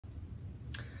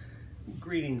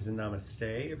Greetings and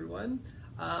namaste, everyone.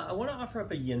 I want to offer up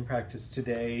a yin practice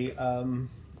today.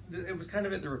 It was kind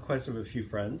of at the request of a few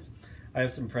friends. I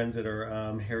have some friends that are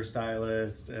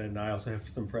hairstylists, and I also have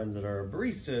some friends that are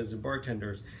baristas and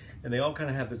bartenders, and they all kind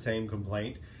of have the same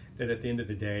complaint that at the end of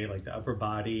the day, like the upper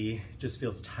body just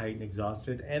feels tight and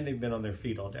exhausted, and they've been on their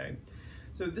feet all day.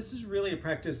 So this is really a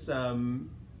practice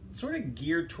sort of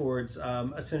geared towards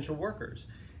essential workers.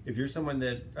 If you're someone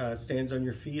that stands on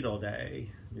your feet all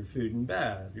day, your food and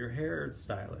bev, your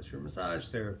hairstylist, your massage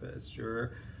therapist,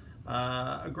 you're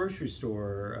a grocery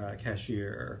store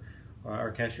cashier,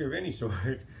 or cashier of any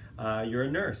sort, you're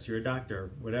a nurse, you're a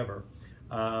doctor, whatever.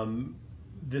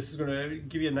 This is going to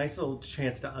give you a nice little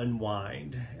chance to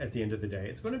unwind at the end of the day.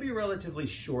 It's going to be a relatively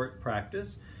short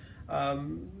practice,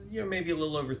 maybe a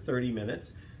little over 30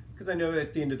 minutes. Because I know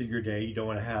at the end of your day, you don't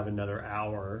want to have another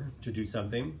hour to do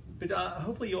something. But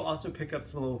hopefully you'll also pick up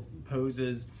some little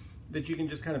poses that you can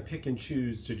just kind of pick and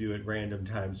choose to do at random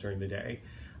times during the day.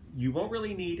 You won't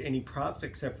really need any props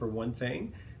except for one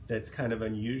thing that's kind of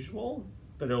unusual,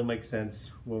 but it'll make sense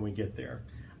when we get there.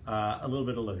 A little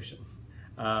bit of lotion.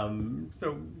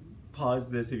 So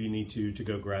pause this if you need to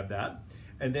go grab that.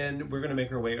 And then we're going to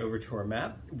make our way over to our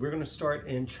mat. We're going to start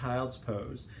in child's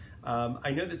pose. I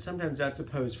know that sometimes that's a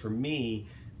pose for me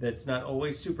that's not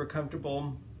always super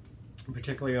comfortable,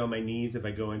 particularly on my knees if I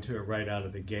go into it right out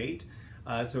of the gate.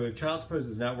 So if child's pose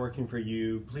is not working for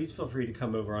you, please feel free to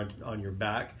come over on your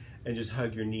back and just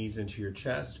hug your knees into your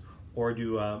chest, or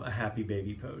do a happy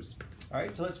baby pose. All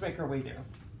right, so let's make our way there.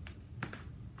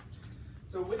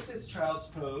 So with this child's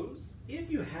pose, if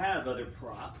you have other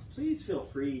props, please feel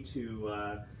free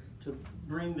to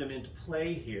bring them into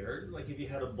play here. Like if you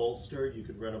had a bolster, you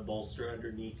could run a bolster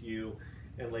underneath you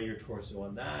and lay your torso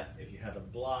on that. If you had a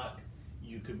block,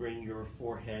 you could bring your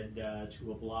forehead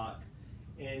to a block.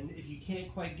 And if you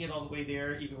can't quite get all the way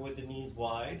there, even with the knees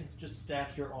wide, just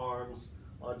stack your arms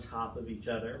on top of each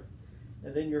other.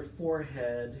 And then your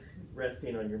forehead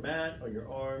resting on your mat, on your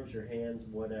arms, your hands,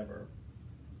 whatever.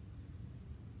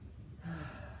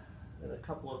 And a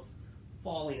couple of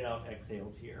falling out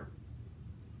exhales here.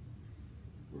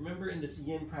 Remember, in this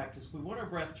yin practice, we want our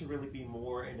breath to really be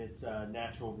more in its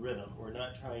natural rhythm. We're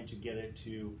not trying to get it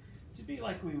to be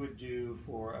like we would do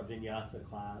for a vinyasa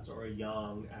class or a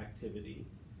yang activity.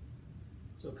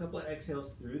 So a couple of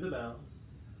exhales through the mouth.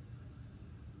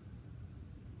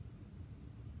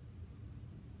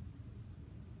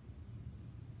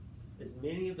 As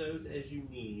many of those as you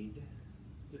need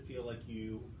to feel like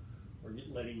you are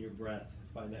letting your breath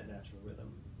find that natural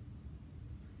rhythm.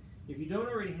 If you don't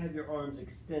already have your arms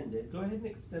extended, go ahead and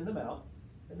extend them out.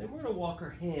 And then we're going to walk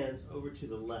our hands over to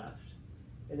the left.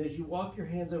 And as you walk your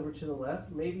hands over to the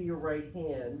left, maybe your right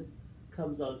hand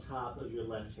comes on top of your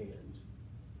left hand.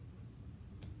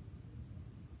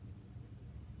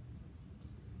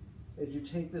 As you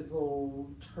take this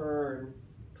little turn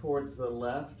towards the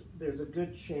left, there's a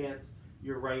good chance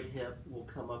your right hip will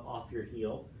come up off your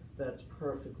heel. That's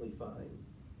perfectly fine.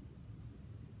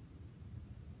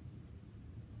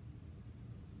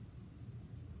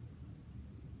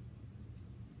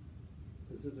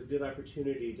 This is a good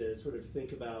opportunity to sort of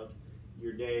think about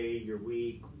your day, your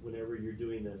week, whenever you're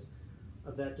doing this,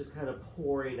 of that just kind of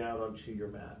pouring out onto your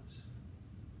mat.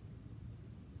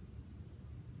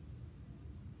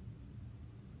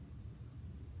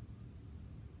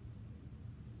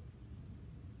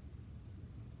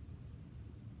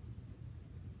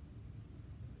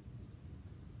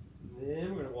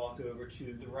 Then we're going to walk over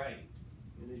to the right.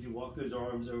 And as you walk those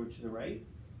arms over to the right,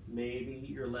 maybe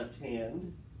your left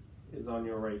hand is on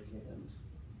your right hand.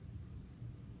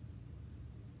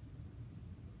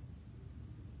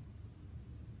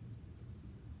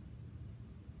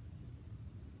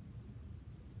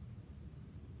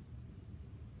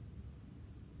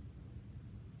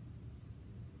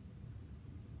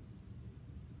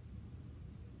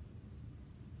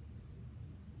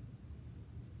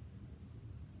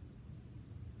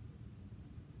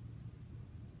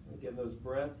 Again, those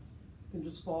breaths can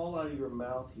just fall out of your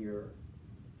mouth here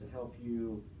to help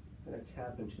you kind of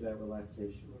tap into that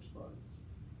relaxation response.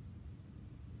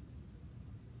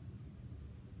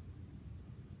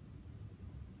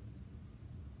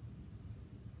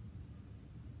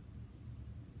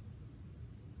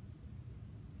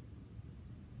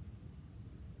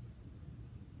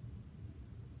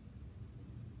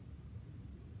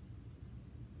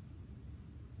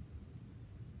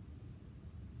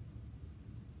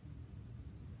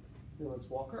 Now let's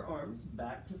walk our arms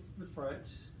back to the front.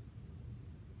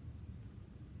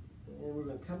 And we're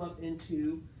going to come up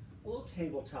into a little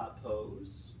tabletop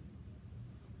pose.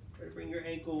 Try to bring your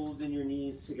ankles and your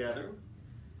knees together.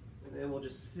 And then we'll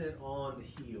just sit on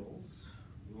the heels.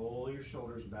 Roll your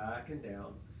shoulders back and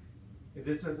down. If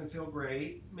this doesn't feel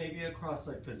great, maybe a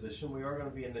cross-leg position. We are going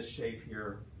to be in this shape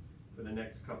here for the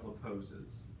next couple of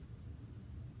poses.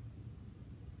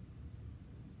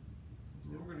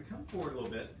 And then we're going to come forward a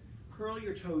little bit. Curl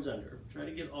your toes under. Try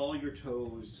to get all your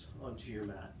toes onto your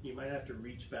mat. You might have to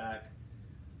reach back.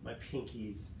 My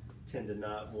pinkies tend to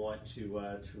not want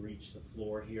to reach the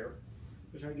floor here.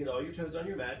 But try to get all your toes on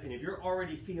your mat. And if you're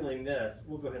already feeling this,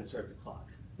 we'll go ahead and start the clock.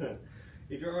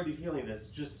 If you're already feeling this,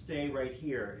 just stay right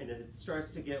here. And if it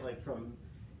starts to get like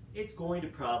it's going to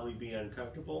probably be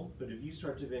uncomfortable, but if you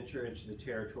start to venture into the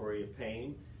territory of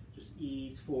pain, just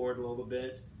ease forward a little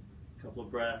bit, a couple of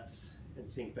breaths, and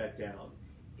sink back down.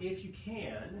 If you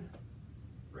can,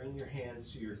 bring your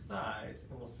hands to your thighs,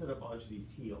 and we'll sit up onto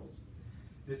these heels.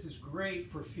 This is great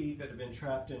for feet that have been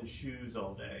trapped in shoes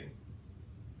all day.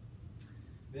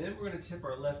 Then we're going to tip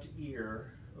our left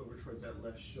ear over towards that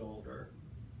left shoulder.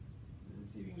 And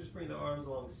see if you can just bring the arms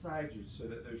alongside you so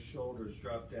that those shoulders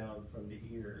drop down from the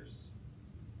ears.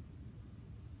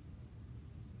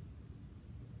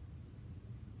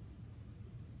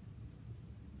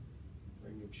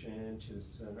 Bring your chin to the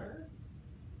center.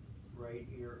 Right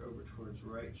ear over towards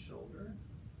right shoulder.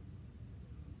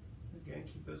 Again,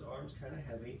 keep those arms kind of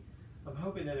heavy. I'm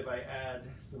hoping that if I add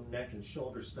some neck and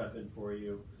shoulder stuff in for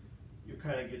you, you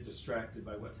kind of get distracted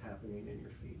by what's happening in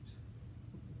your feet.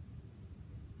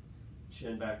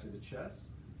 Chin back to the chest.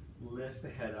 Lift the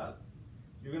head up.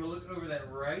 You're going to look over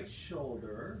that right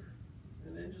shoulder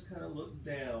and then just kind of look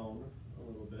down a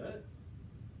little bit.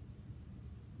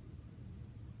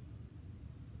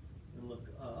 And look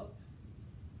up.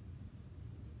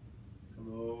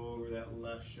 Come over that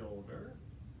left shoulder.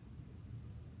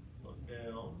 Look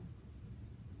down.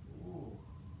 Ooh.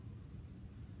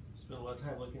 Spend a lot of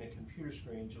time looking at computer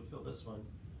screens, you'll feel this one.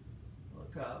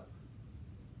 Look up.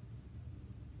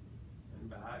 And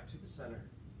back to the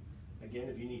center. Again,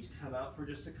 if you need to come out for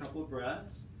just a couple of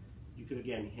breaths, you could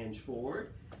again hinge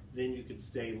forward. Then you could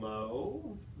stay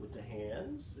low with the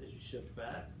hands as you shift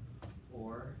back,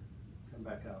 or come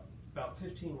back up. About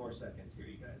 15 more seconds here,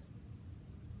 you guys.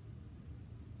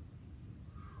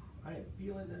 I am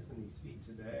feeling this in these feet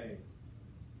today.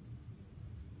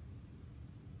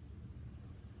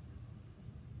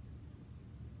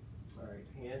 All right,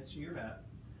 hands to your mat.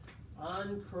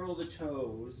 Uncurl the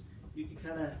toes. You can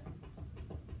kind of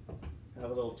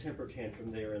have a little temper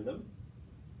tantrum there in them.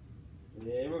 And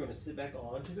then we're going to sit back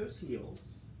onto those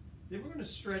heels. Then we're going to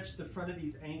stretch the front of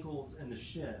these ankles and the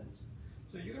shins.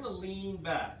 So you're going to lean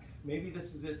back. Maybe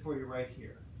this is it for you right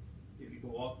here. If you can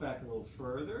walk back a little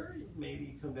further, maybe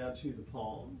you come down to the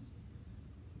palms.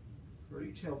 Throw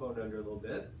your tailbone under a little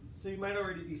bit. So you might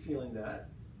already be feeling that.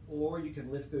 Or you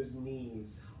can lift those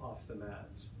knees off the mat.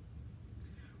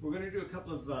 We're going to do a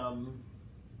couple of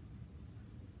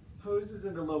poses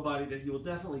in the low body that you will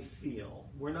definitely feel.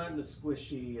 We're not in the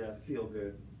squishy,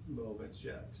 feel-good moments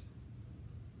yet.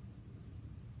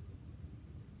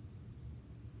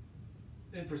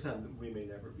 And for some, we may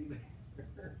never be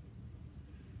there.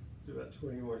 Let's do about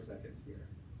 20 more seconds here.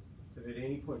 If at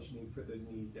any point you need to put those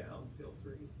knees down, feel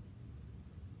free.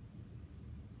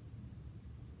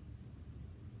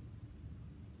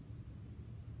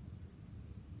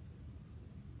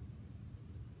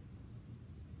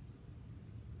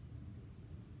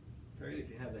 All right,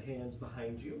 if you have the hands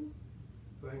behind you,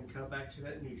 go ahead and come back to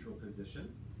that neutral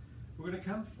position. We're going to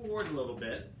come forward a little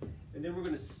bit, and then we're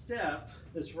going to step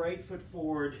this right foot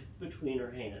forward between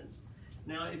our hands.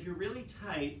 Now, if you're really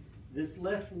tight, this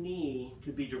left knee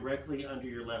could be directly under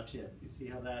your left hip. You see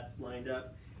how that's lined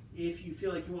up? If you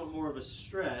feel like you want more of a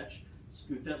stretch,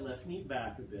 scoot that left knee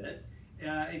back a bit.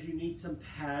 If you need some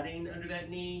padding under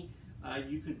that knee,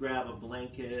 you could grab a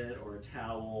blanket or a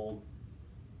towel.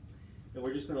 And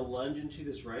we're just going to lunge into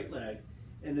this right leg.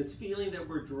 And this feeling that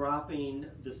we're dropping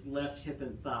this left hip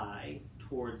and thigh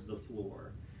towards the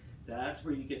floor. That's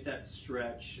where you get that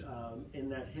stretch in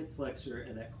that hip flexor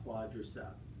and that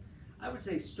quadricep. I would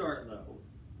say start low.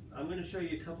 I'm going to show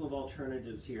you a couple of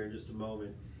alternatives here in just a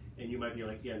moment. And you might be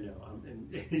like, yeah, no,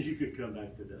 and you could come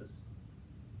back to this.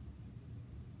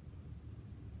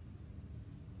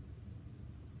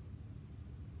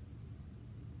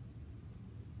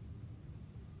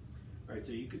 All right,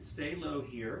 so you could stay low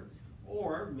here,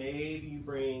 or maybe you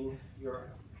bring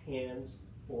your hands,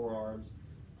 forearms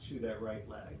to that right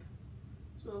leg.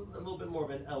 So a little bit more of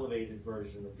an elevated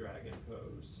version of dragon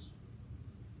pose.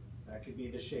 That could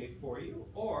be the shape for you,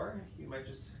 or you might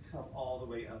just come all the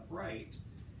way upright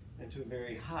into a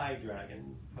very high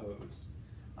dragon pose.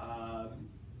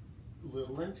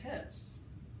 Little intense.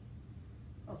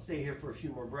 I'll stay here for a few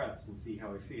more breaths and see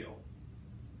how I feel.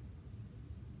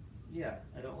 Yeah,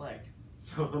 I don't like.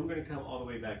 So I'm going to come all the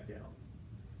way back down.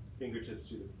 Fingertips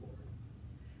to the floor.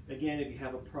 Again, if you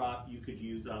have a prop, you could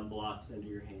use blocks under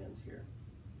your hands here.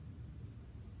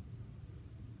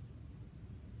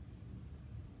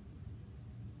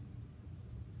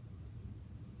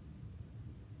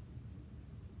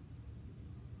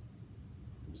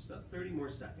 Just about 30 more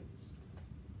seconds.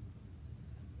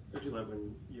 Don't you love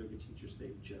when yoga teachers say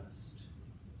just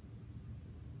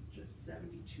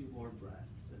 72 more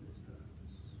breaths in this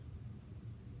pose.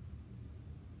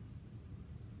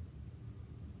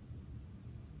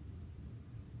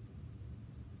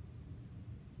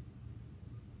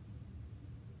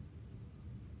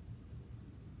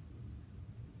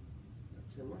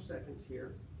 About 10 more seconds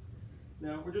here.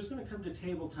 Now we're just going to come to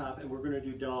tabletop and we're going to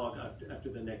do dog after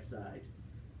the next side.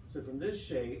 So from this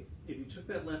shape, if you took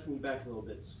that left knee back a little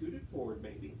bit, scoot it forward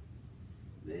maybe.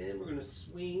 Then we're going to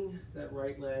swing that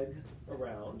right leg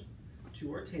around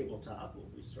to our tabletop. We'll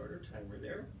restart our timer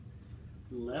there.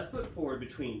 Left foot forward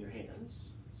between your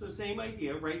hands. So same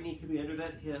idea, right knee could be under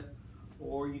that hip,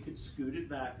 or you could scoot it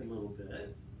back a little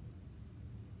bit.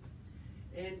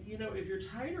 And you know, if you're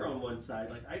tighter on one side,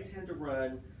 like I tend to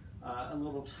run a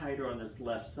little tighter on this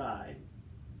left side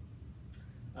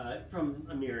from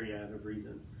a myriad of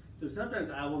reasons. So sometimes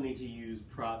I will need to use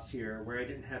props here where I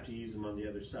didn't have to use them on the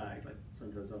other side. Like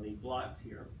sometimes I'll need blocks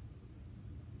here.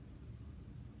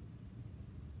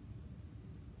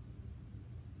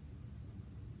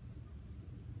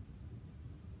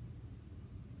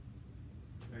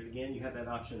 All right, again, you have that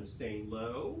option of staying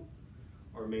low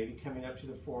or maybe coming up to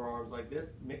the forearms like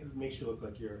this. Makes you look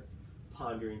like you're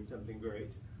pondering something great.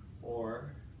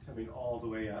 Or coming all the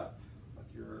way up like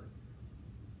you're,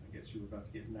 I guess you were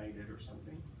about to get knighted or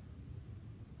something.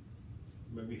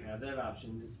 But we have that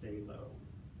option to stay low.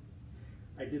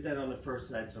 I did that on the first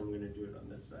side, so I'm going to do it on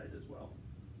this side as well.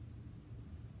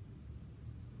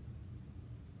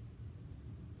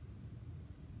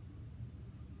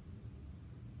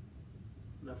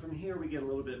 Now from here we get a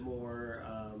little bit more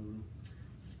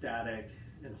static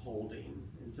and holding,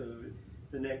 and so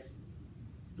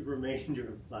the remainder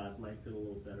of class might feel a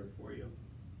little better for you.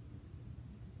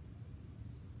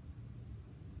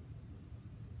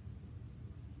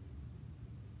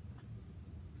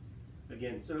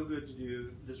 Again, so good to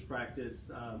do this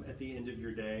practice at the end of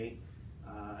your day.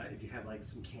 If you have like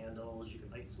some candles, you can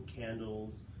light some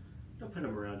candles. Don't put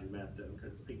them around your mat though,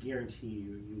 because I guarantee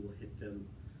you will hit them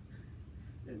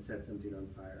and set something on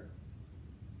fire,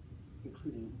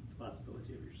 including the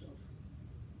possibility of yourself.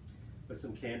 But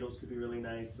some candles could be really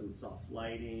nice, some soft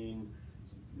lighting,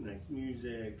 some nice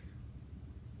music.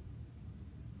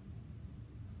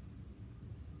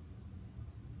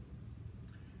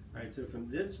 All right, so from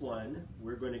this one,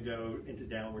 we're going to go into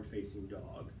downward facing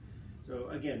dog. So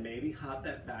again, maybe hop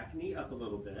that back knee up a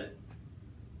little bit.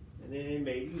 And then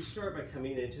maybe you start by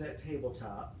coming into that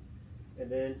tabletop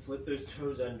and then flip those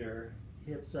toes under,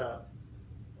 hips up,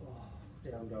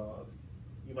 down dog.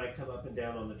 You might come up and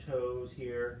down on the toes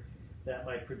here. That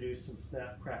might produce some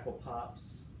snap, crackle,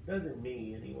 pops. Doesn't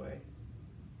me anyway.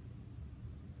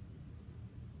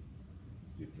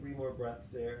 Let's do 3 more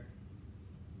breaths there.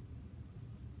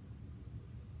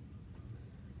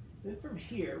 Then from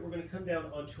here, we're going to come down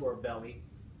onto our belly.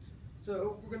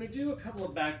 So we're going to do a couple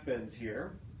of back bends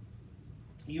here.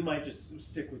 You might just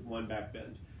stick with one back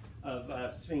bend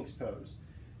of Sphinx pose.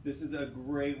 This is a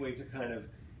great way to kind of,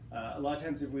 a lot of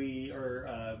times if we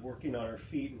are working on our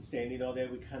feet and standing all day,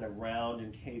 we kind of round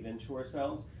and cave into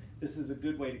ourselves. This is a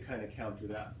good way to kind of counter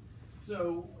that.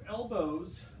 So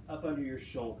elbows up under your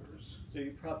shoulders. So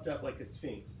you're propped up like a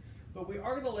Sphinx. But we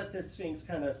are going to let this Sphinx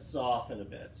kind of soften a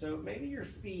bit. So maybe your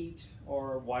feet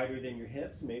are wider than your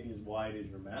hips, maybe as wide as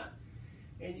your mat.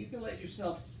 And you can let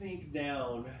yourself sink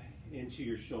down into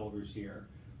your shoulders here.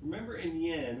 Remember in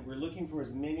yin, we're looking for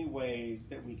as many ways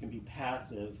that we can be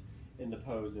passive in the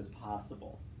pose as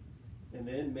possible. And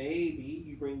then maybe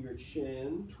you bring your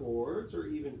chin towards or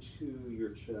even to your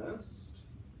chest.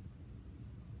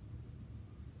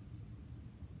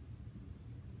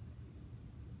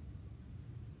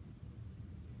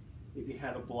 If you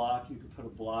had a block, you could put a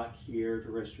block here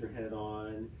to rest your head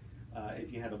on.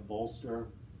 If you had a bolster,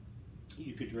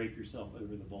 you could drape yourself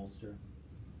over the bolster.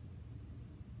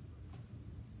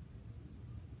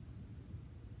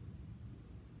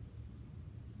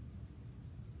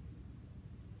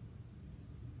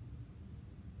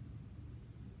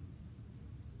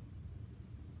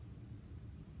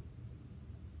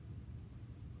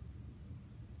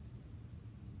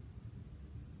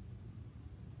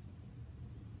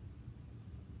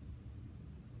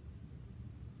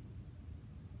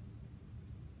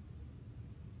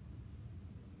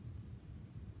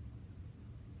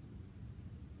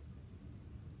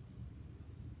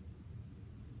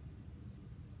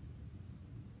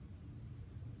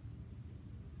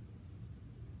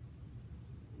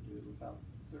 about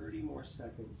 30 more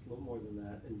seconds, a little more than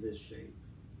that, in this shape.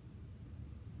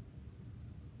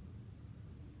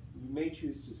 You may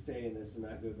choose to stay in this and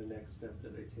not go the next step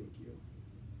that I take you.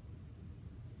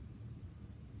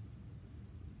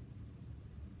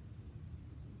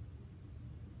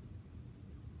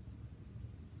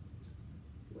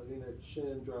 Letting that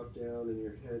chin drop down and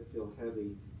your head feel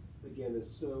heavy. Again, it's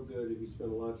so good if you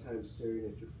spend a lot of time staring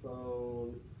at your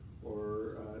phone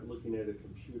or looking at a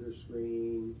computer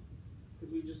screen,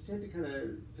 because we just tend to kind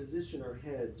of position our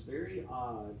heads very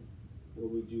odd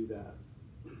when we do that.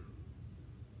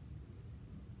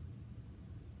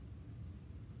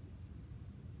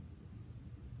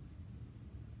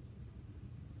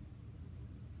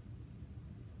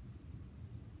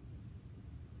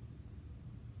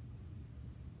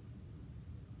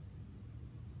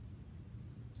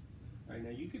 All right, now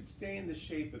you could stay in the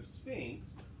shape of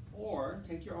Sphinx, or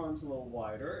take your arms a little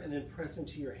wider and then press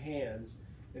into your hands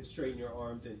and straighten your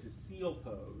arms into seal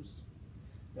pose.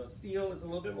 Now seal is a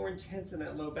little bit more intense in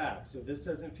that low back, so if this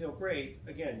doesn't feel great,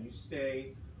 again, you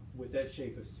stay with that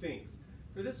shape of Sphinx.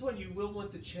 For this one, you will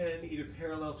want the chin either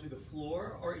parallel to the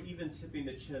floor or even tipping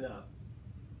the chin up.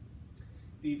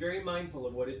 Be very mindful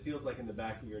of what it feels like in the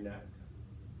back of your neck.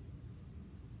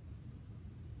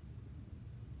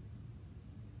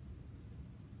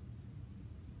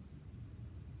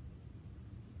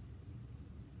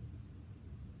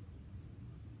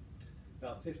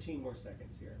 About 15 more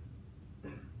seconds here.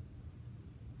 All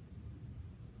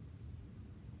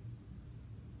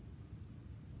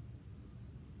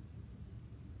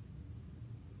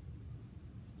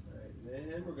right,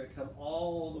 then we're going to come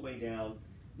all the way down.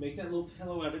 Make that little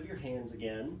pillow out of your hands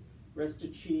again. Rest a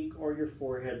cheek or your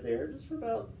forehead there, just for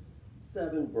about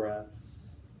 7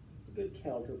 breaths. It's a good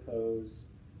counter pose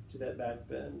to that back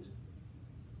bend.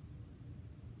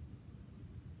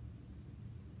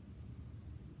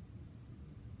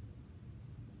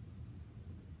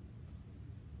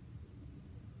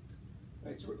 All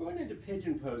right, so we're going into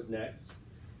pigeon pose next.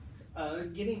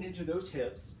 Getting into those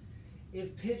hips.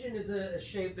 If pigeon is a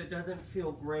shape that doesn't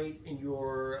feel great in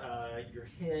your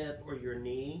hip or your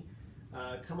knee,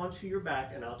 come onto your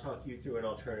back and I'll talk you through an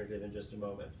alternative in just a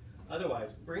moment.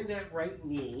 Otherwise, bring that right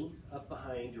knee up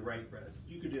behind your right wrist.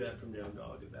 You could do that from down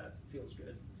dog if that feels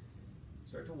good.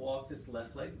 Start to walk this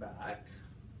left leg back.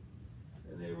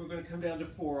 And then we're going to come down to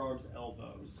forearms,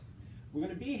 elbows. We're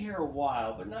going to be here a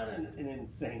while, but not an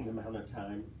insane amount of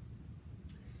time.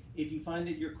 If you find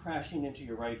that you're crashing into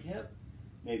your right hip,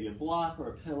 maybe a block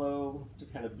or a pillow to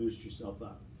kind of boost yourself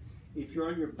up. If you're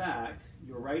on your back,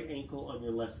 your right ankle on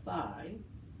your left thigh,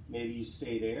 maybe you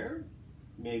stay there,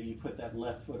 maybe you put that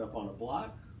left foot up on a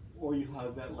block, or you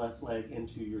hug that left leg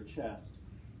into your chest,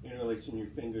 interlacing your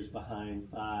fingers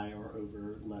behind thigh or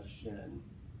over left shin.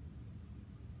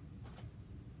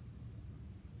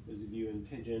 Those of you in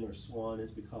pigeon or swan,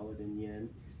 as we call it in yin,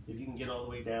 if you can get all the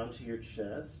way down to your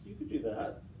chest, you could do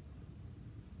that.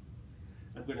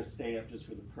 I'm going to stay up just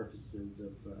for the purposes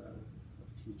of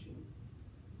teaching.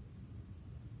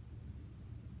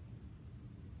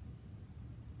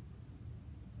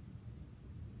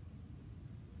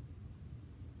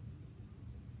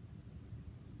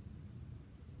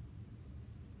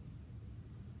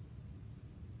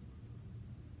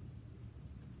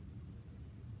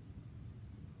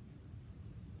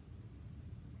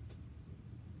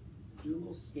 Do a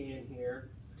little scan here,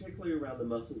 particularly around the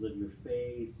muscles of your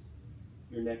face,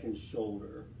 your neck and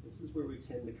shoulder. This is where we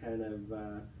tend to kind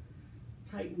of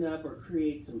tighten up or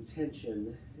create some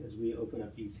tension as we open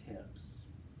up these hips.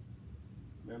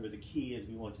 Remember, the key is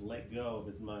we want to let go of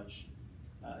as much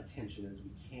tension as we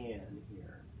can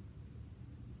here.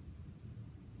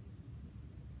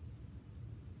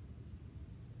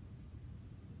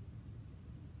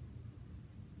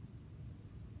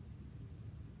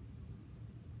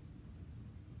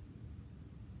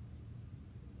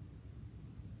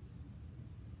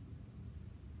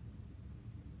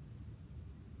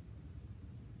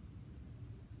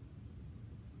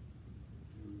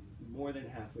 More than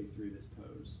halfway through this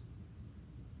pose.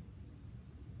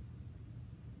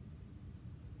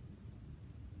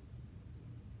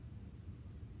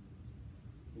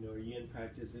 You know, our yin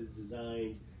practice is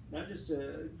designed not just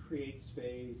to create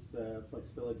space,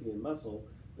 flexibility, and muscle,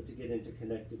 but to get into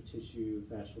connective tissue,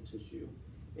 fascial tissue.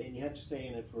 And you have to stay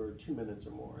in it for 2 minutes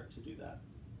or more to do that.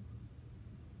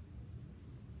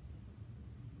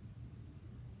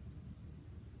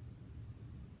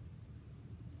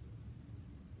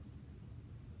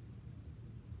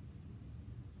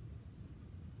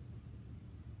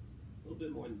 A little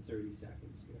bit more than 30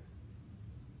 seconds here.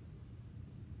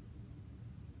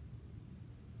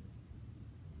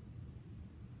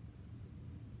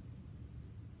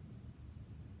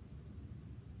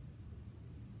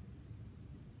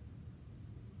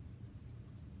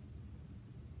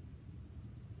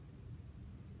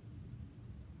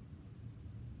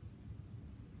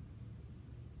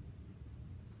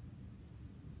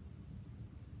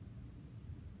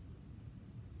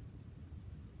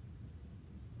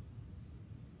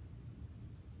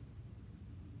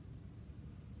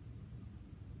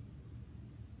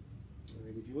 All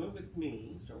right, if you went with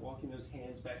me, start walking those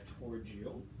hands back towards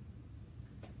you.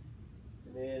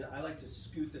 And then I like to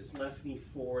scoot this left knee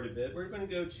forward a bit. We're going to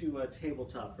go to a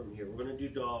tabletop from here. We're going to do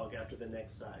dog after the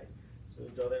next side. So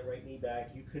draw that right knee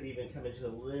back. You could even come into a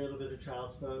little bit of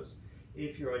child's pose.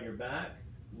 If you're on your back,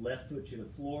 left foot to the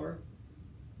floor.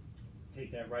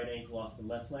 Take that right ankle off the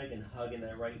left leg and hug in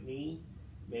that right knee.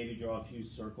 Maybe draw a few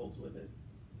circles with it.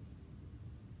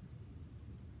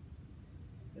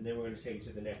 And then we're going to take it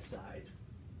to the next side.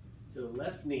 So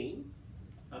left knee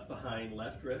up behind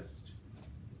left wrist.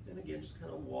 And again, just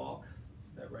kind of walk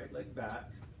that right leg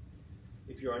back.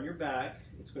 If you're on your back,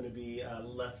 it's going to be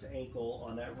left ankle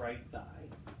on that right thigh.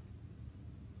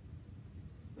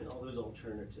 And all those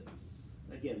alternatives.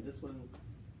 Again, this one,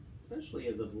 especially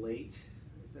as of late,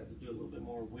 I've had to do a little bit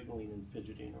more wiggling and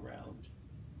fidgeting around.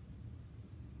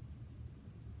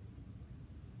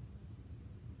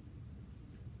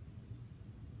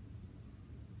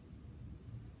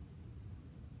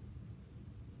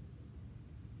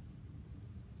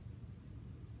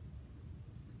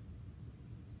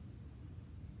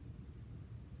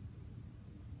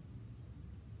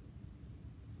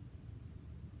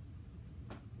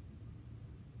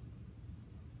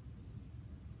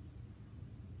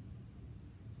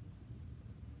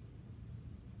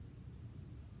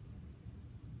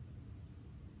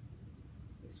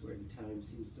 I swear the time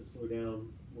seems to slow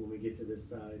down when we get to this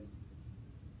side.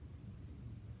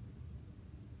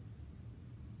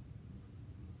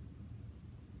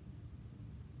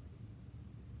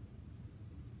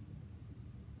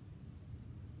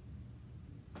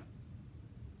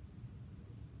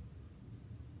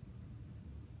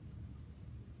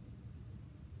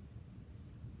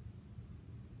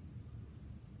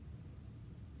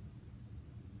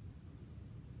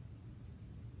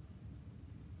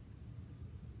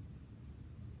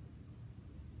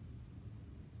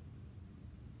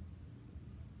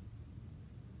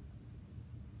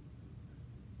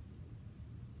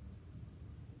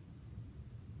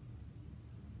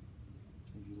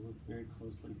 If you look very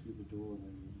closely through the doorway,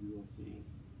 you will see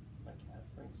my cat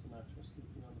Frank Sinatra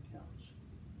sleeping on the couch.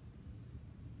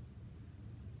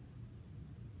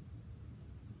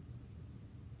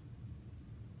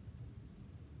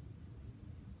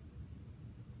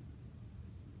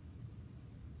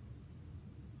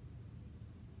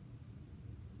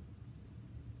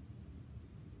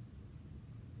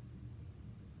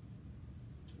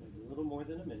 Maybe a little more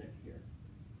than a minute here.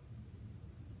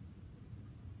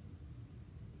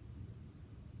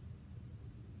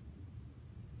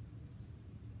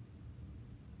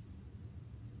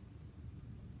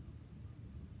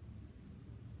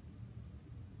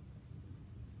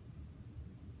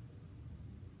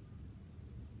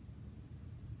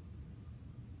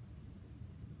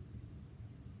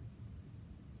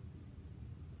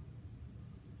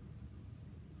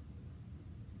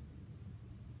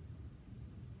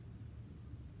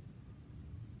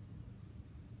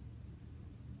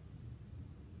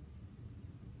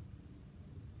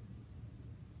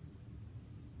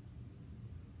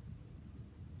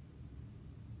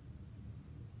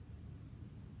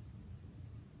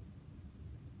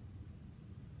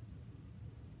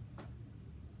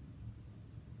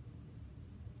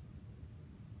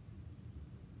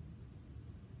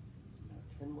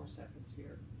 About 10 more seconds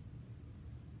here.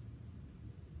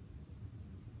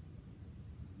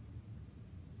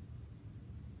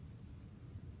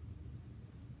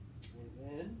 And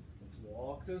then let's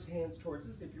walk those hands towards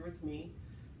us if you're with me.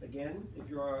 Again, if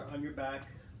you're on your back,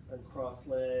 uncross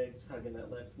legs, hugging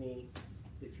that left knee.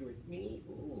 If you're with me,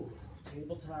 ooh,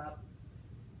 tabletop,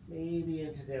 maybe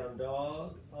into down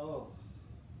dog. Oh.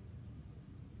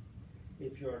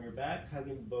 If you're on your back,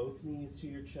 hugging both knees to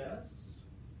your chest.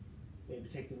 Maybe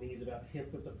take the knees about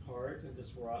hip width apart and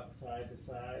just rock side to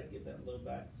side. Give that low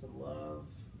back some love.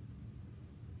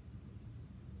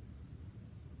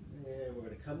 And we're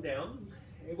going to come down.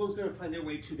 Everyone's going to find their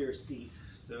way to their seat.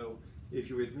 So if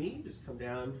you're with me, just come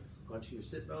down onto your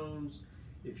sit bones.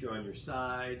 If you're on your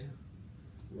side,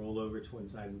 roll over to one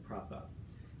side and prop up.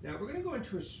 Now we're going to go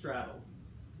into a straddle,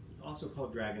 also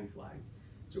called dragonfly.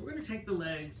 So we're going to take the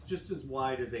legs just as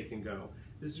wide as they can go.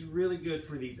 This is really good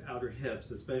for these outer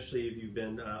hips, especially if you've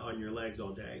been on your legs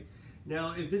all day.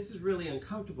 Now, if this is really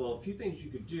uncomfortable, a few things you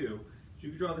could do is you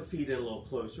could draw the feet in a little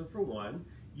closer for one.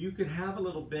 You could have a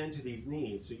little bend to these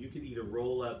knees. So you could either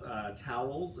roll up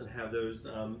towels and have those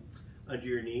under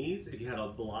your knees. If you had a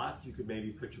block, you could maybe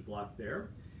put your block there.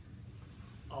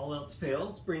 All else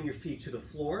fails, bring your feet to the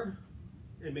floor,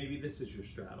 and maybe this is your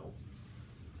straddle,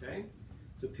 okay?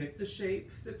 So pick the shape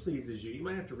that pleases you. You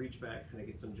might have to reach back, kind of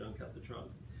get some junk out the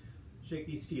trunk. Shake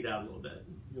these feet out a little bit.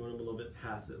 You want them a little bit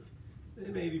passive.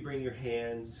 And maybe bring your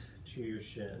hands to your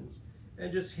shins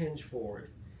and just hinge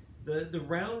forward. The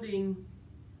rounding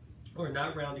or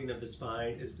not rounding of the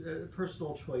spine is a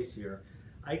personal choice here.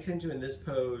 I tend to, in this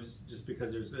pose, just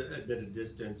because there's a bit of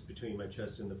distance between my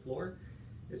chest and the floor,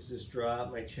 is just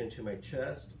drop my chin to my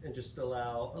chest and just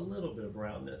allow a little bit of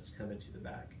roundness to come into the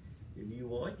back. If you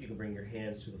want, you can bring your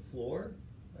hands to the floor.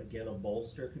 Again, a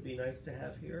bolster could be nice to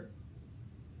have here.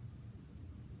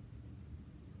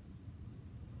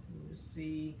 And just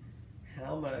see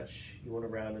how much you want to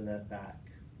round in that back.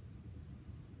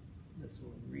 This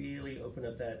will really open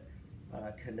up that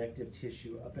connective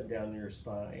tissue up and down your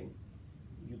spine.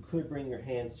 You could bring your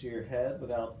hands to your head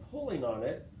without pulling on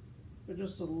it, but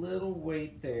just a little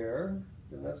weight there,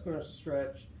 and that's going to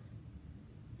stretch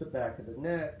the back of the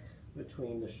neck,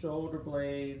 between the shoulder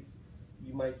blades.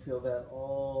 You might feel that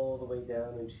all the way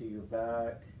down into your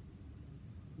back,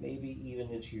 maybe even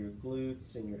into your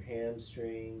glutes and your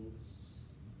hamstrings.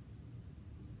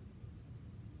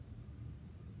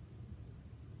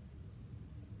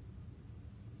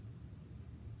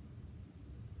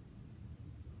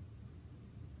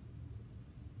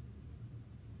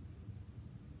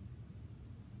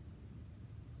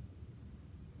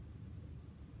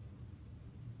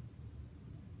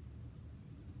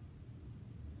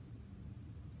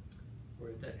 We're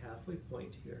at that halfway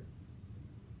point here.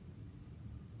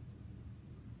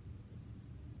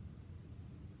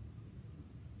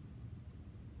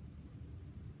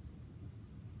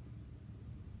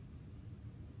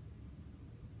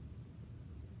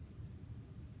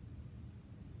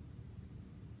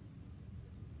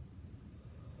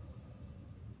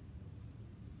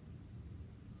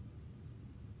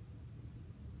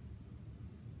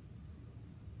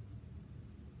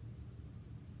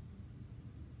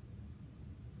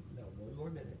 One more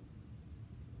minute.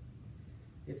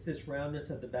 If this roundness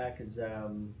at the back is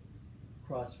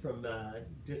crossed from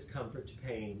discomfort to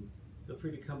pain, feel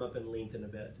free to come up and lengthen a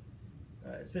bit,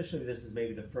 especially if this is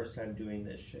maybe the first time doing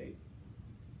this shape.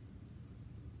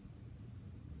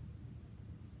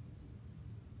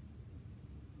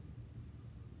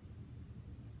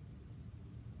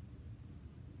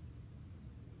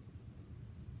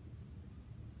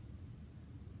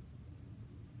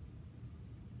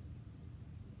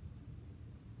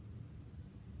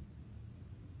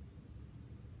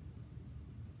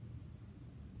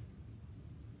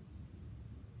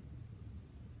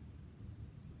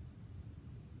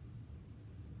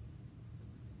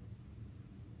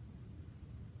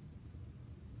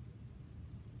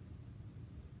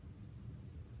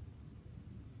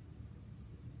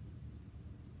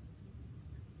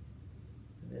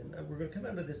 And we're going to come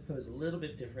out of this pose a little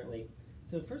bit differently.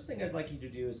 So the first thing I'd like you to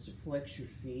do is to flex your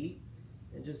feet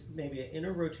and just maybe an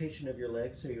inner rotation of your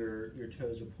legs so your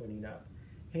toes are pointing up.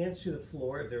 Hands to the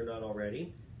floor if they're not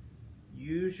already.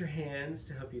 Use your hands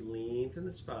to help you lengthen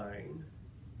the spine.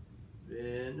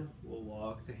 Then we'll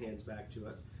walk the hands back to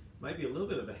us. Might be a little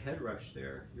bit of a head rush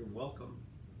there. You're welcome.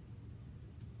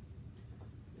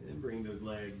 And bring those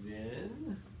legs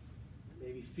in.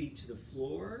 Maybe feet to the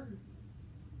floor.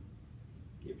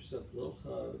 Give yourself a little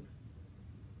hug.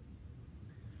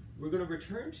 We're going to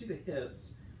return to the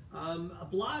hips. A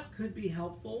block could be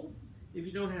helpful. If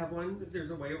you don't have one, there's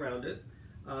a way around it.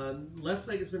 Left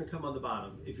leg is going to come on the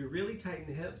bottom. If you're really tight in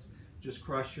the hips, just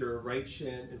cross your right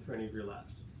shin in front of your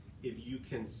left. If you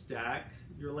can stack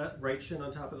your right shin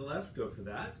on top of the left, go for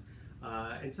that.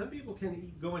 And some people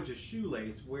can go into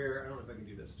shoelace where, I don't know if I can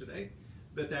do this today,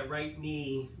 but that right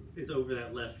knee is over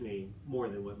that left knee more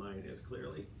than what mine is,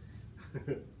 clearly.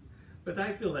 But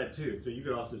I feel that too, so you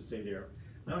could also stay there.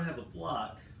 I don't have a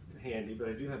block handy, but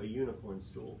I do have a unicorn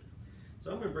stool.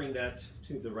 So I'm going to bring that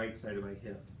to the right side of my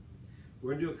hip.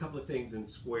 We're going to do a couple of things in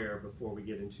square before we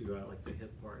get into like the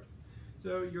hip part.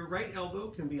 So your right elbow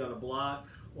can be on a block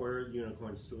or a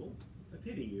unicorn stool. I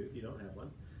pity you if you don't have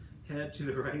one. Head to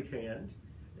the right hand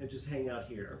and just hang out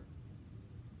here.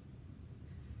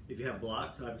 If you have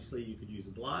blocks, obviously you could use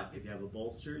a block. If you have a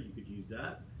bolster, you could use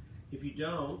that. If you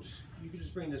don't, you can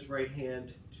just bring this right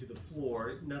hand to the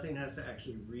floor. Nothing has to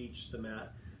actually reach the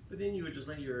mat, but then you would just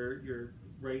let your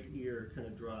right ear kind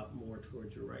of drop more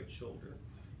towards your right shoulder.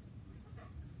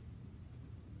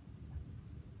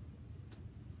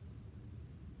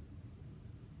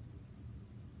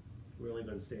 We're only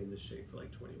going to stay in this shape for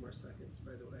like 20 more seconds,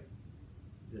 by the way.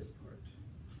 This part.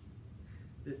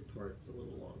 This part's a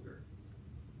little longer.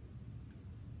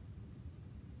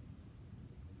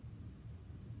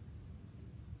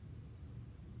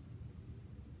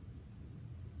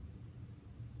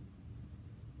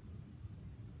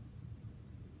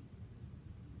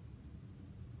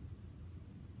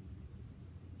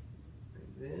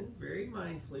 Then very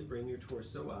mindfully bring your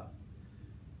torso up.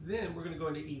 Then we're going to go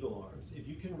into eagle arms. If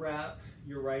you can wrap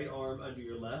your right arm under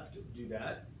your left, do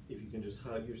that. If you can just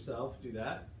hug yourself, do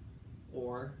that.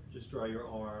 Or just draw your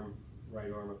arm,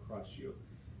 right arm across you.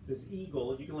 This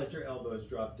eagle, you can let your elbows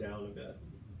drop down a bit.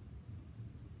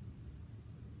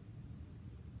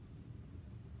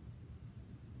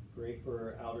 Great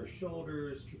for outer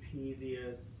shoulders,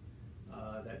 trapezius,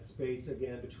 that space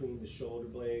again between the shoulder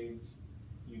blades.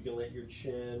 You can let your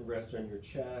chin rest on your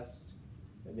chest,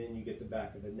 and then you get the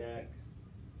back of the neck.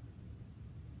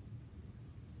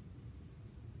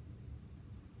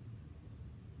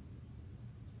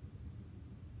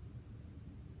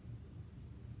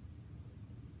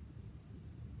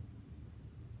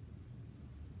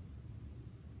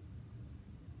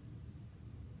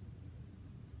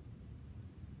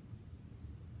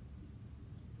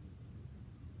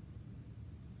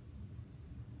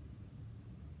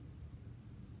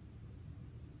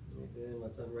 Then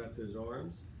let's unwrap those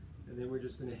arms, and then we're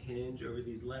just going to hinge over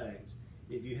these legs.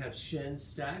 If you have shins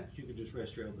stacked, you can just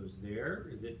rest your elbows there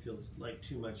if it feels like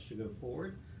too much to go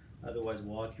forward. Otherwise,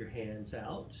 walk your hands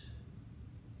out.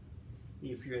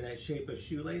 If you're in that shape of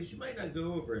shoelace, you might not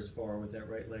go over as far with that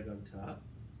right leg on top.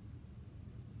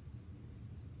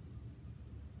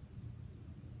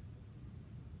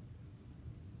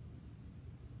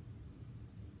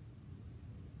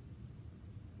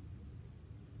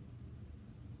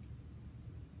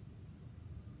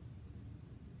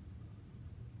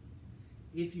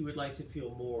 If you would like to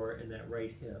feel more in that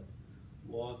right hip,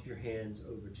 walk your hands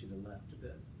over to the left a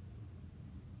bit.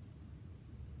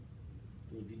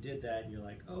 And if you did that and you're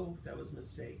like, oh, that was a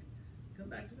mistake, come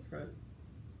back to the front.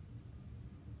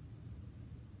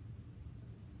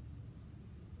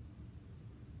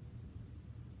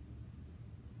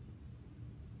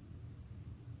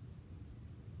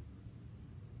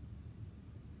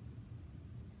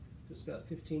 Just about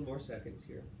 15 more seconds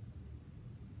here.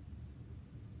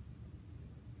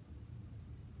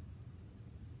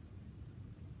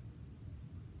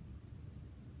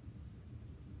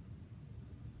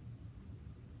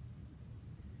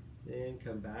 Then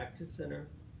come back to center.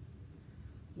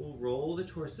 We'll roll the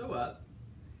torso up.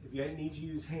 If you need to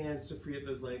use hands to free up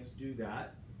those legs, do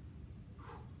that.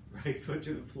 Right foot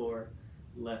to the floor,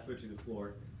 left foot to the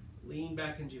floor. Lean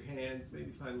back into your hands,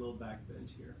 maybe find a little back bend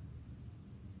here.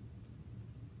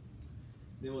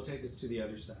 Then we'll take this to the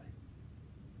other side.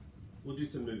 We'll do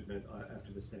some movement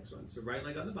after this next one. So right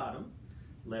leg on the bottom,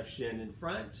 left shin in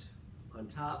front, on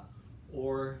top,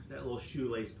 or that little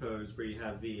shoelace pose where you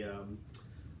have the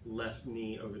left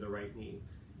knee over the right knee.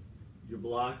 Your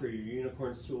block or your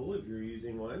unicorn stool, if you're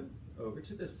using one, over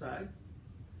to this side.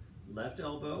 Left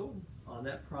elbow on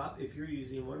that prop if you're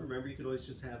using one. Remember, you can always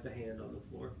just have the hand on the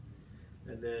floor.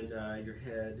 And then your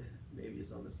head maybe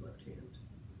is on this left hand.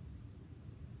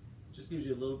 Just gives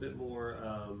you a little bit more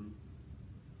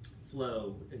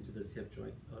flow into this hip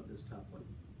joint on this top one.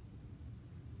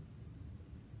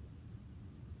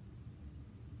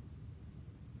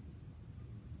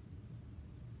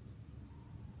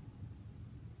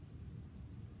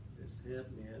 This hip,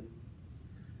 man,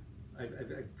 I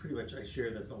pretty much, I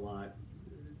share this a lot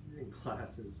in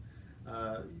classes.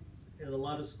 And a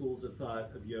lot of schools have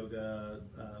thought of yoga,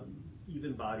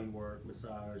 even body work,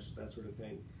 massage, that sort of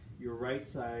thing. Your right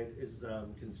side is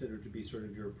considered to be sort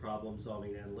of your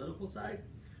problem-solving analytical side,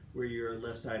 where your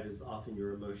left side is often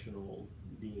your emotional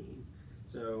being.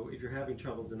 So if you're having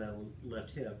troubles in that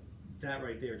left hip, that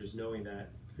right there, just knowing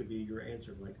that, could be your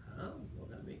answer of like, oh, well,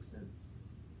 that makes sense.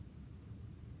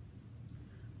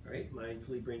 All right,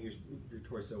 mindfully bring your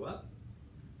torso up.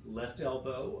 Left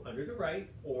elbow under the right,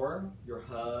 or your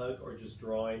hug, or just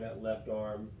drawing that left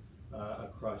arm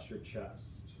across your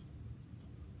chest.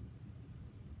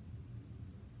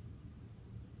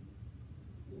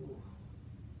 Ooh.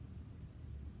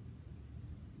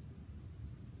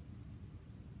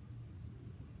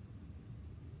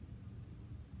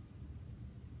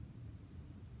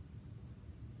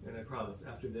 And I promise,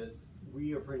 after this,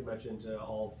 we are pretty much into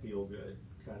all feel-good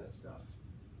kind of stuff.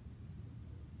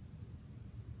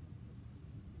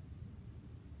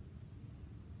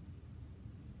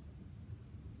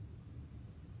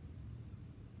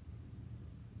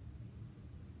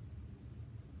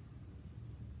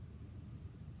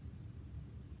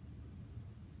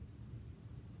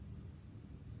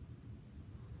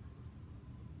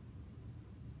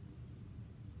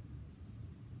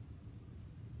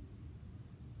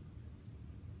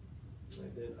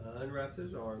 And then unwrap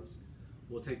those arms.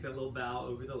 We'll take that little bow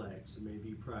over the legs. So maybe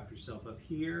you prop yourself up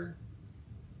here.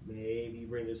 Maybe you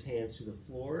bring those hands to the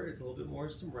floor. There's a little bit more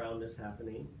some roundness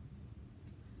happening.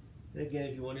 And again,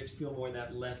 if you wanted to feel more in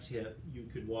that left hip, you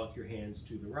could walk your hands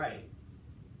to the right.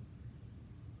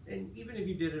 And even if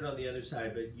you did it on the other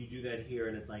side, but you do that here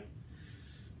and it's like,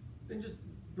 then just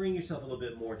bring yourself a little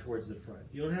bit more towards the front.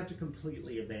 You don't have to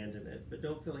completely abandon it, but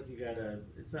don't feel like you gotta,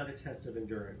 it's not a test of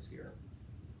endurance here.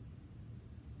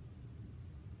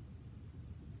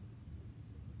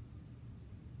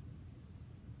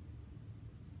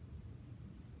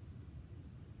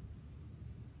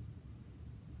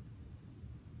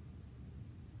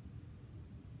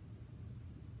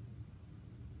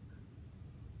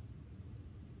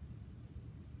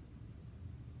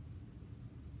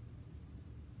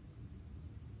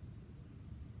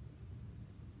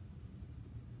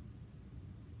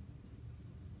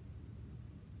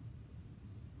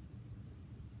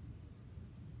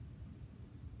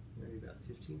 Maybe about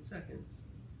 15 seconds.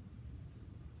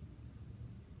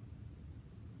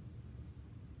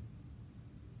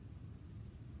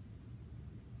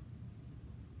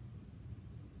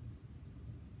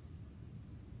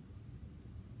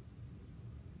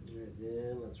 All right,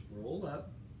 then let's roll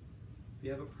up. If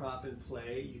you have a prop in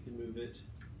play, you can move it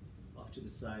off to the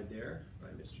side there by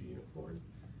Mr. Unicorn.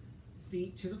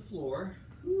 Feet to the floor.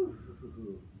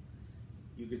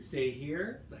 You could stay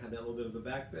here, have that little bit of a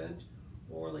back bend,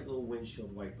 or like little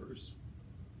windshield wipers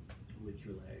with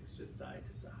your legs, just side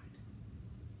to side.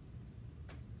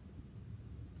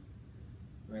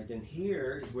 All right, then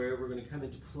here is where we're going to come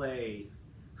into play,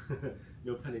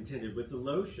 no pun intended, with the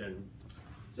lotion.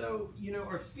 So, you know,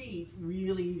 our feet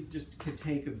really just could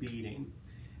take a beating.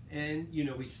 And, you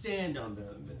know, we stand on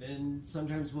them, and then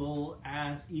sometimes we'll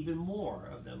ask even more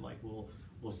of them, like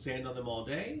we'll stand on them all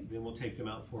day, then we'll take them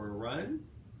out for a run,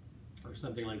 or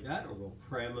something like that, or we'll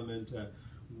cram them into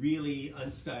really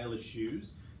unstylish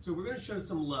shoes. So we're going to show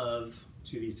some love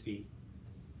to these feet.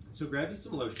 So grab you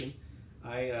some lotion.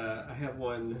 I have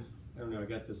one, I don't know, I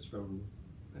got this from,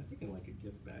 I think in like a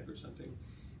gift bag or something.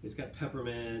 It's got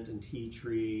peppermint and tea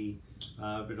tree,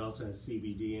 but it also has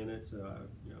CBD in it, so,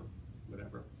 you know,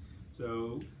 whatever.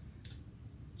 So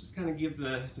just kind of give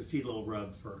the feet a little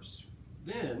rub first.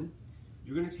 Then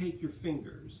you're going to take your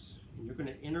fingers and you're going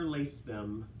to interlace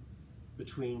them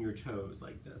between your toes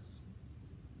like this.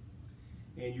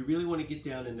 And you really want to get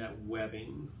down in that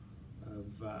webbing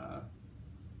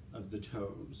of the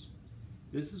toes.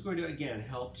 This is going to, again,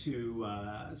 help to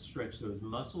stretch those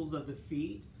muscles of the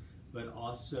feet, but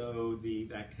also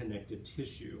that connective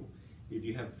tissue. If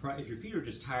your feet are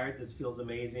just tired, this feels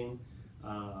amazing.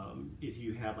 If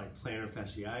you have like plantar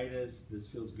fasciitis, this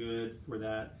feels good for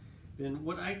that. Then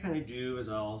what I kind of do is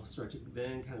I'll start to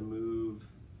then kind of move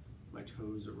my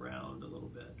toes around a little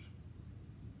bit.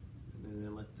 And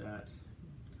then let that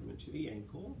come into the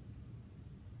ankle.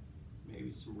 Maybe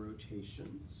some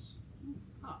rotations.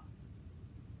 Pop.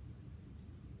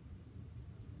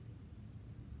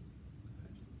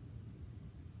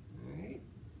 Alright.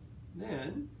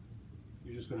 Then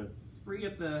you're just going to free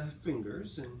up the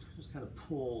fingers and just kind of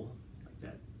pull like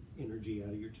that energy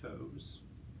out of your toes.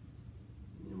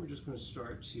 And then we're just going to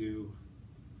start to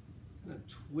kind of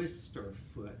twist our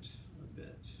foot a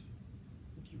bit,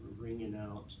 like you were wringing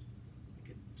out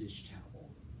like a dish towel.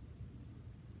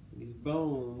 And these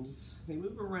bones, they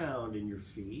move around in your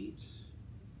feet.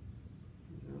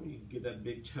 You know, you give that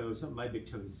big toe, my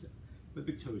big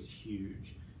toe is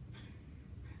huge.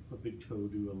 My big toe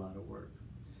do a lot of work.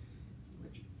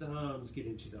 Let your thumbs get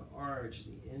into the arch,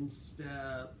 the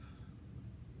instep.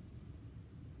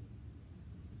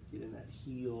 Get in that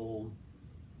heel.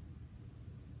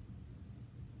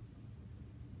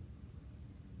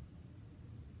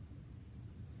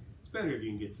 It's better if you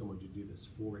can get someone to do this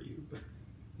for you.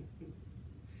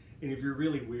 And if you're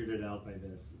really weirded out by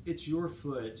this, it's your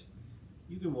foot.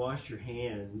 You can wash your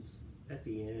hands at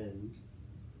the end.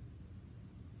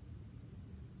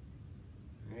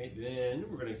 All right, then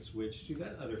we're going to switch to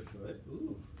that other foot.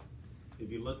 Ooh,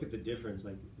 if you look at the difference,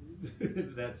 like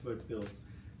that foot feels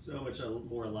so much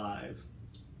more alive.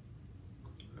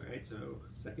 All right, so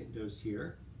second dose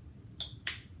here.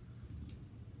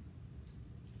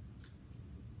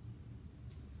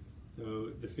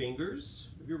 So the fingers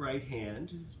of your right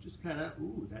hand, just kind of,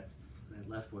 ooh, that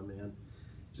left one, man.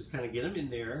 Just kind of get them in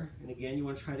there. And again, you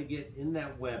want to try to get in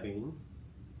that webbing.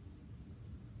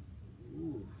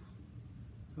 Ooh.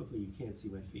 Hopefully you can't see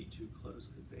my feet too close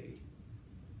because they've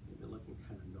been looking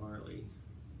kind of gnarly.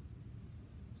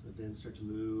 So then start to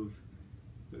move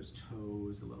those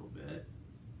toes a little bit.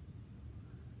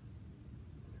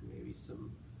 And maybe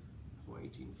some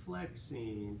pointing,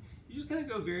 flexing. You just kind of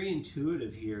go very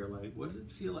intuitive here. Like, what does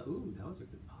it feel like? Ooh, that was a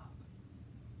good pop.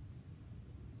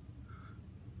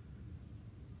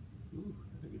 Ooh,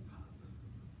 that's a good pop.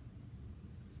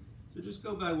 just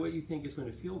go by what you think is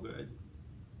going to feel good.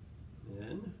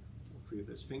 Then we'll free up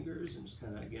those fingers and just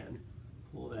kind of, again,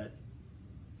 pull that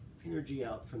energy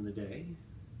out from the day.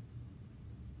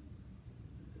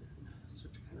 And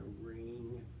start to kind of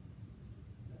wring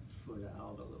that foot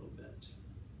out a little bit.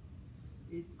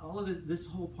 All of it, this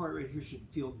whole part right here should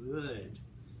feel good.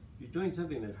 If you're doing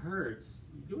something that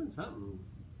hurts, you're doing something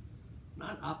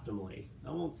not optimally.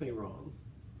 I won't say wrong.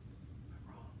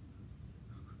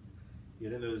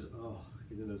 Get in those,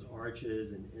 get in those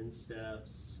arches and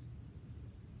insteps.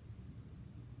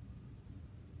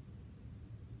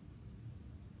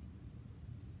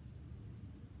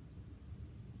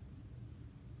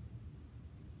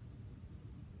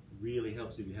 Really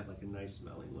helps if you have like a nice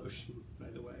smelling lotion,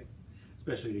 by the way,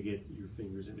 especially to get your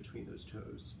fingers in between those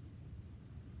toes.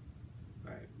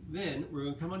 All right, then we're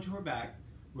gonna come onto our back.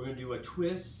 We're gonna do a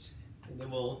twist, and then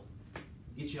we'll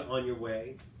get you on your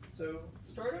way. So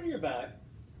start on your back.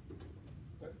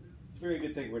 It's a very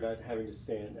good thing we're not having to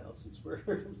stand now since we're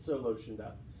so lotioned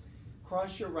up.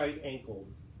 Cross your right ankle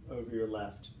over your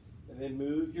left, and then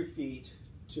move your feet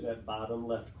to that bottom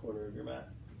left corner of your mat.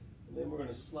 And then we're going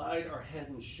to slide our head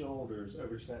and shoulders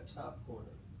over to that top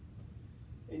corner.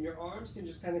 And your arms can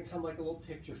just kind of come like a little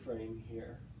picture frame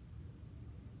here.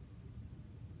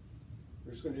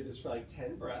 We're just going to do this for like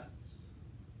 10 breaths.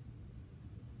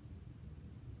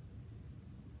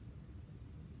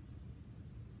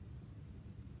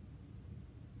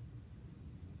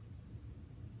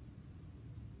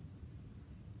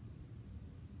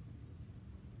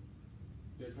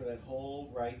 Good for that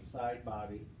whole right side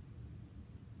body.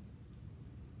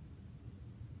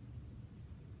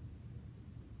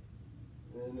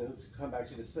 And then let's come back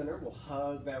to the center. We'll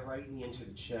hug that right knee into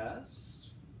the chest.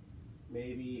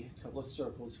 Maybe a couple of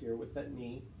circles here with that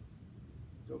knee.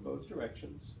 Go both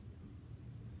directions.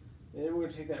 And then we're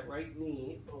going to take that right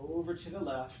knee over to the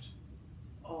left.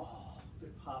 Oh,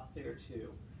 good pop there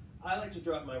too. I like to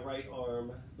drop my right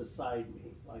arm beside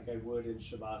me like I would in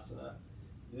Shavasana.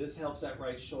 This helps that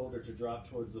right shoulder to drop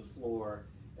towards the floor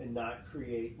and not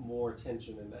create more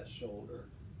tension in that shoulder.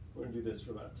 We're going to do this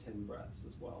for about 10 breaths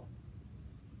as well.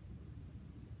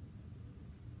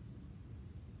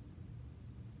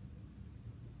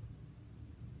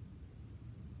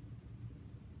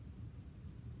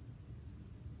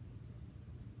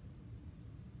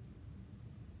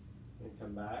 And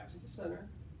come back to the center.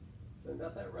 Send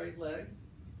out that right leg.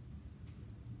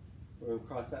 We're going to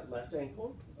cross that left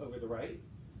ankle over the right.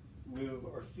 Move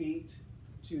our feet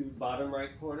to bottom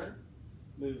right corner.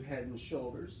 Move head and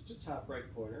shoulders to top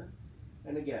right corner.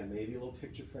 And again, maybe a little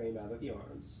picture frame out of the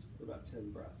arms for about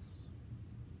 10 breaths.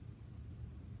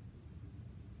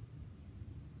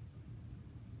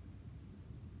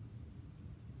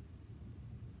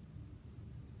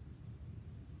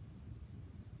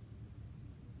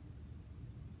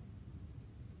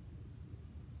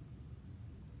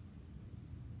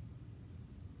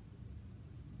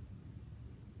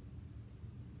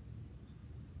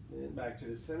 And back to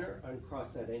the center,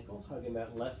 uncross that ankle, hugging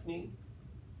that left knee.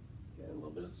 Again, a little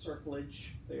bit of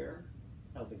circlage there.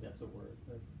 I don't think that's a word,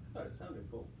 but I thought it sounded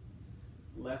cool.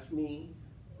 Left knee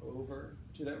over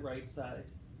to that right side.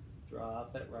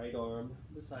 Drop that right arm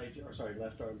beside you, or sorry,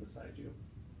 left arm beside you.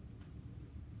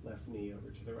 Left knee over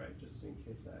to the right, just in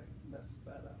case I messed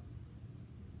that up.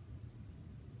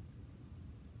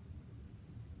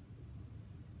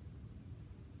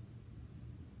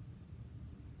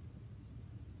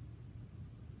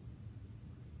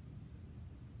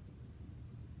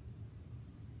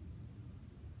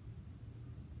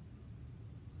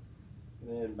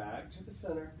 And then back to the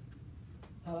center.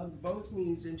 Hug both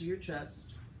knees into your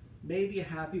chest. Maybe a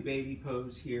happy baby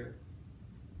pose here.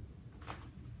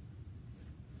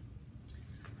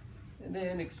 And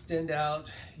then extend out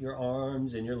your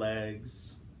arms and your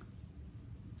legs.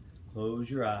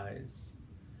 Close your eyes.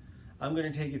 I'm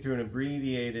going to take you through an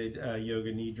abbreviated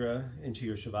Yoga Nidra into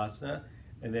your Shavasana.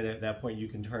 And then at that point you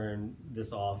can turn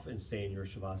this off and stay in your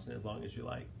Shavasana as long as you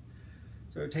like.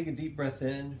 So take a deep breath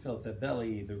in, fill up the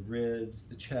belly, the ribs,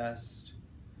 the chest.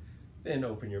 Then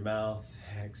open your mouth,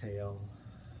 exhale.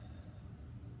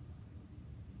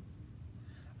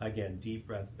 Again, deep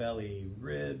breath, belly,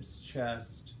 ribs,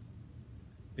 chest.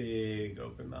 Big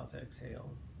open mouth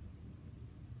exhale.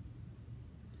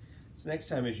 So next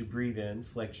time as you breathe in,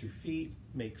 flex your feet,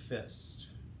 make fist.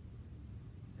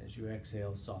 As you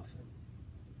exhale, soften.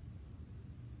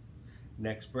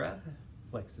 Next breath,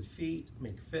 flex the feet,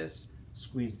 make fist.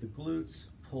 Squeeze the glutes,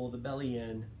 pull the belly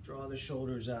in, draw the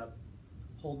shoulders up,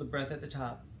 hold the breath at the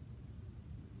top.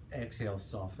 Exhale,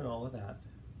 soften all of that.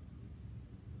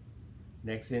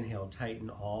 Next inhale, tighten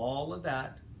all of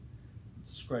that.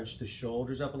 Scrunch the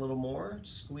shoulders up a little more,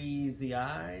 squeeze the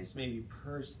eyes, maybe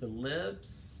purse the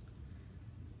lips,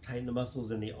 tighten the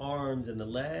muscles in the arms and the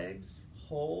legs,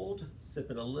 hold, sip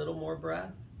in a little more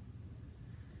breath,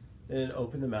 then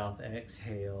open the mouth,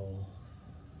 exhale,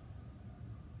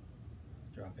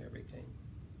 drop everything.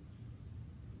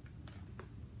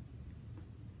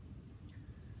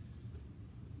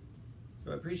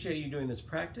 So I appreciate you doing this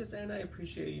practice, and I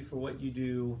appreciate you for what you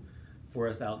do for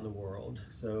us out in the world.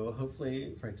 So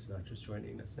hopefully, Frank Sinatra's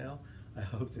joining us now. I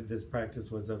hope that this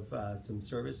practice was of some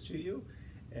service to you,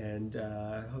 and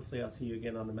hopefully I'll see you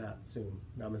again on the mat soon.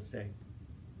 Namaste.